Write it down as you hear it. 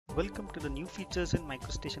Welcome to the new features in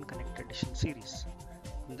MicroStation CONNECT Edition series.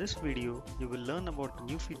 In this video, you will learn about the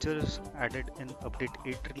new features added in Update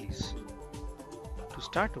 8 release. To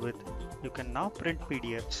start with, you can now print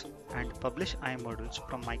PDFs and publish iModules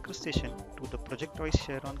from MicroStation to the project-wise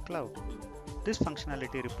share on cloud. This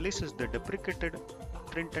functionality replaces the deprecated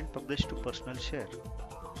print and publish to personal share.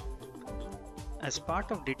 As part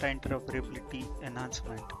of data interoperability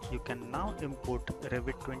enhancement, you can now import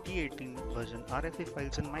Revit 2018 version RFA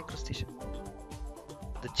files in MicroStation.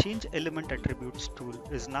 The Change Element Attributes tool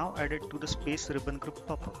is now added to the Space Ribbon Group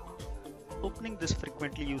pop-up. Opening this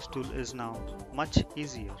frequently used tool is now much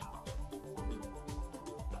easier.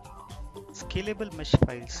 Scalable mesh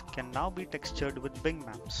files can now be textured with Bing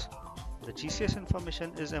maps. The GCS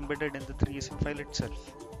information is embedded in the 3SM file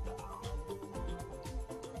itself.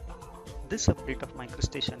 This update of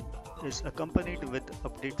MicroStation is accompanied with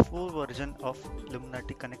Update 4 version of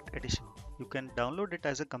Luminati Connect Edition. You can download it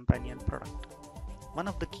as a companion product. One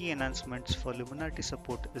of the key enhancements for Luminati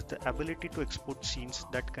support is the ability to export scenes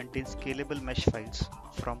that contain scalable mesh files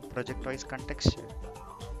from project-wise context share.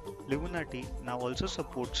 Luminati now also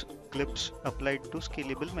supports clips applied to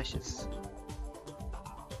scalable meshes.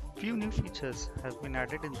 Few new features have been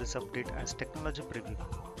added in this update as technology preview.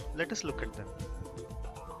 Let us look at them.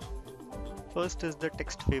 First is the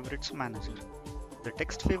Text Favorites Manager. The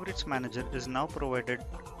Text Favorites Manager is now provided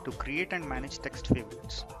to create and manage text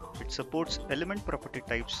favorites. It supports element property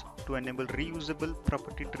types to enable reusable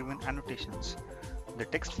property-driven annotations. The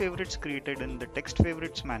text favorites created in the Text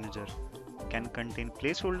Favorites Manager can contain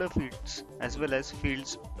placeholder fields as well as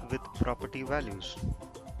fields with property values.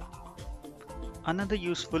 Another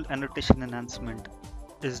useful annotation enhancement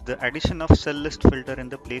is the addition of cell list filter in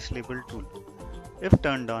the Place Label tool. If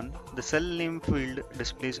turned on, the cell name field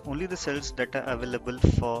displays only the cells that are available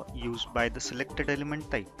for use by the selected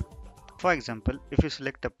element type. For example, if you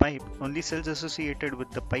select a pipe, only cells associated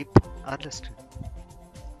with the pipe are listed.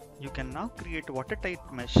 You can now create watertight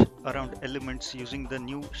mesh around elements using the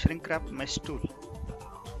new Shrinkwrap Mesh tool.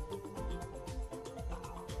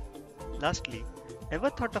 Lastly,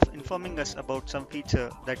 ever thought of informing us about some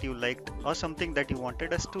feature that you liked or something that you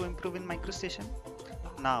wanted us to improve in MicroStation?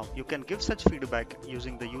 Now you can give such feedback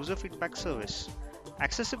using the user feedback service.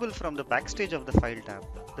 Accessible from the backstage of the file tab,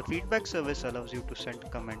 the feedback service allows you to send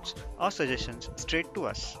comments or suggestions straight to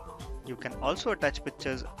us. You can also attach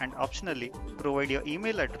pictures and optionally provide your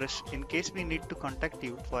email address in case we need to contact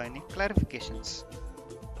you for any clarifications.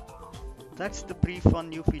 That's the brief on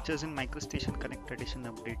new features in MicroStation CONNECT Edition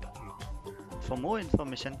Update 8. For more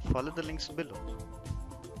information, follow the links below.